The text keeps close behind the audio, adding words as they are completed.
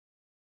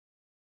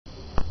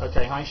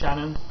Okay, hi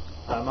Shannon.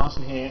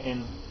 Martin here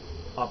in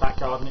our back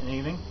garden in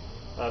Ealing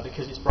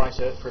because it's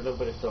brighter for a little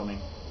bit of filming.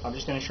 I'm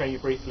just going to show you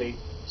briefly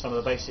some of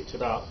the basics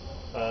about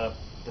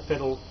the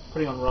fiddle,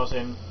 putting on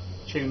rosin,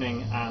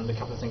 tuning and a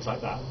couple of things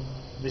like that.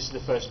 This is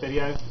the first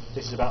video.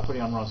 This is about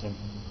putting on rosin.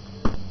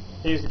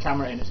 Here's the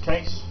camera in its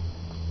case,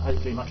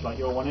 hopefully much like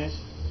your one is.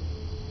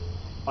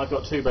 I've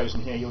got two bows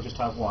in here, you'll just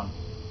have one.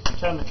 You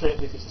turn the clip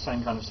if it's the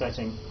same kind of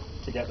setting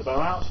to get the bow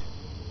out.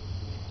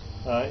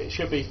 It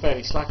should be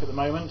fairly slack at the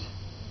moment.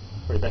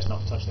 Probably best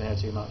not to touch the hair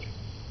too much.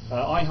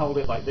 I hold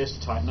it like this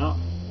to tighten up,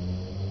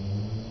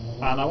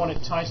 and I want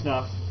it tight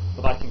enough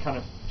that I can kind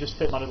of just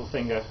fit my little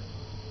finger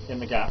in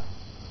the gap.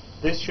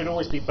 This should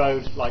always be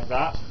bowed like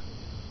that.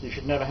 You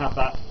should never have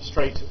that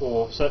straight,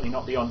 or certainly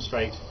not beyond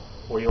straight,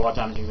 or you are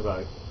damaging the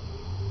bow.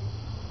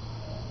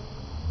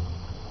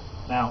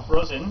 Now,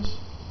 rosins,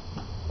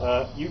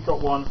 you've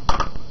got one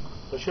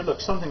that should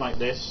look something like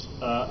this.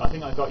 I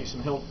think I've got you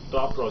some Hill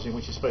Dark rosin,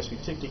 which is supposed to be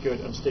particularly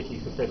good and sticky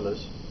for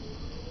fiddlers.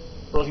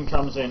 Rosin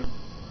comes in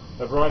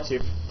a variety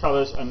of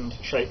colours and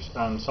shapes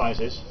and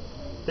sizes.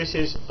 This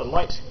is a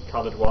light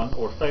coloured one,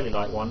 or a fairly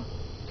light one,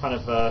 kind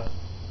of a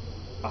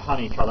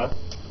honey colour.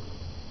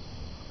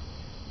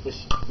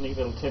 This neat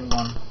little tin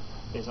one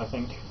is, I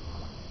think,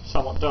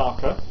 somewhat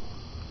darker,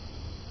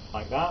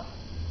 like that,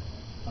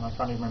 and I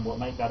can't even remember what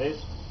make that is.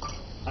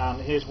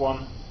 And here's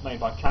one made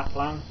by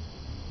Kaplan,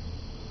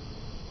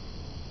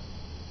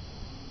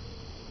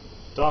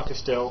 darker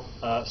still,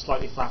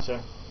 slightly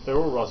flatter. They're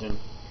all rosin.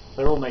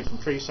 They're all made from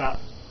tree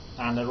sap,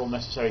 and they're all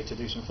necessary to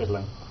do some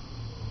fiddling.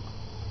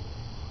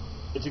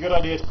 It's a good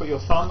idea to put your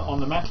thumb on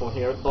the metal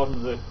here at the bottom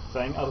of the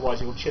thing,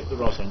 otherwise you will chip the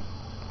rosin.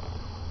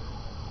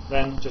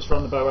 Then just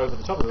run the bow over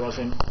the top of the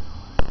rosin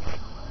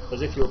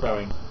as if you were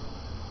bowing.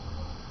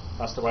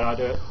 That's the way I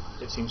do it.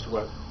 It seems to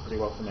work pretty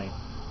well for me.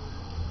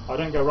 I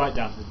don't go right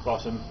down to the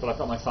bottom, but I've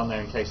got my thumb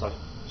there in case I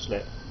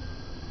slip.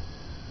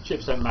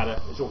 Chips don't matter,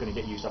 it's all going to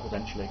get used up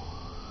eventually.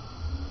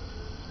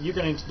 You're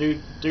going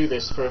to do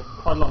this for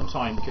quite a long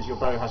time because your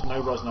bow has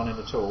no rosin on it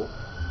at all.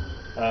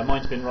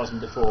 Mine's been rosin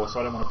before, so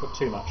I don't want to put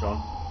too much on.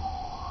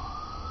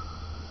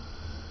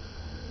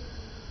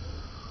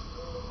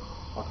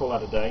 I'll call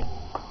that a day.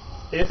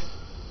 If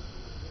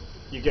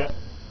you get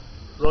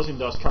rosin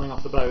dust coming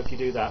off the bow, if you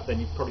do that, then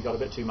you've probably got a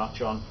bit too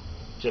much on.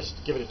 Just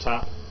give it a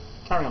tap,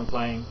 carry on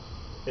playing,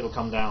 it'll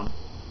come down.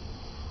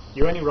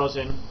 You only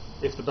rosin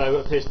if the bow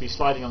appears to be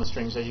sliding on the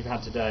strings as you've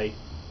had today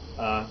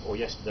or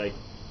yesterday,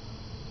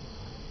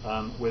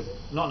 with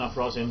not enough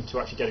rosin to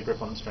actually get a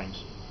grip on the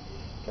strings.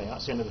 Okay,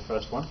 that's the end of the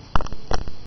first one.